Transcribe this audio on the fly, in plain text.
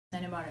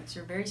Antibiotics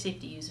are very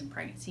safe to use in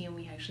pregnancy, and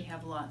we actually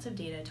have lots of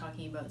data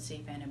talking about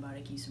safe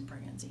antibiotic use in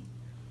pregnancy.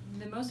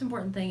 The most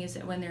important thing is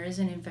that when there is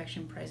an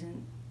infection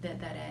present,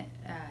 that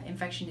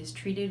infection is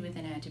treated with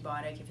an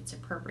antibiotic if it's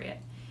appropriate.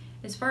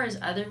 As far as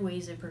other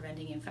ways of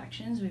preventing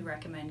infections, we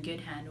recommend good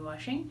hand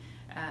washing,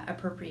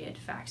 appropriate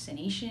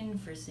vaccination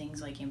for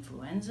things like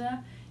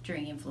influenza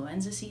during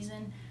influenza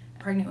season.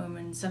 Pregnant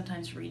women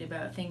sometimes read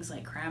about things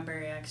like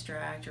cranberry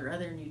extract or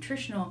other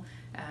nutritional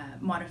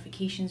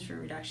modifications for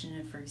reduction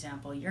of, for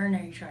example,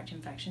 urinary tract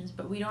infections,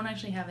 but we don't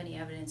actually have any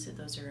evidence that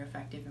those are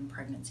effective in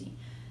pregnancy.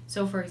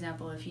 So, for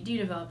example, if you do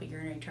develop a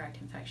urinary tract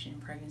infection in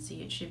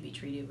pregnancy, it should be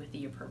treated with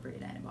the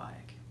appropriate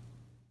antibiotic.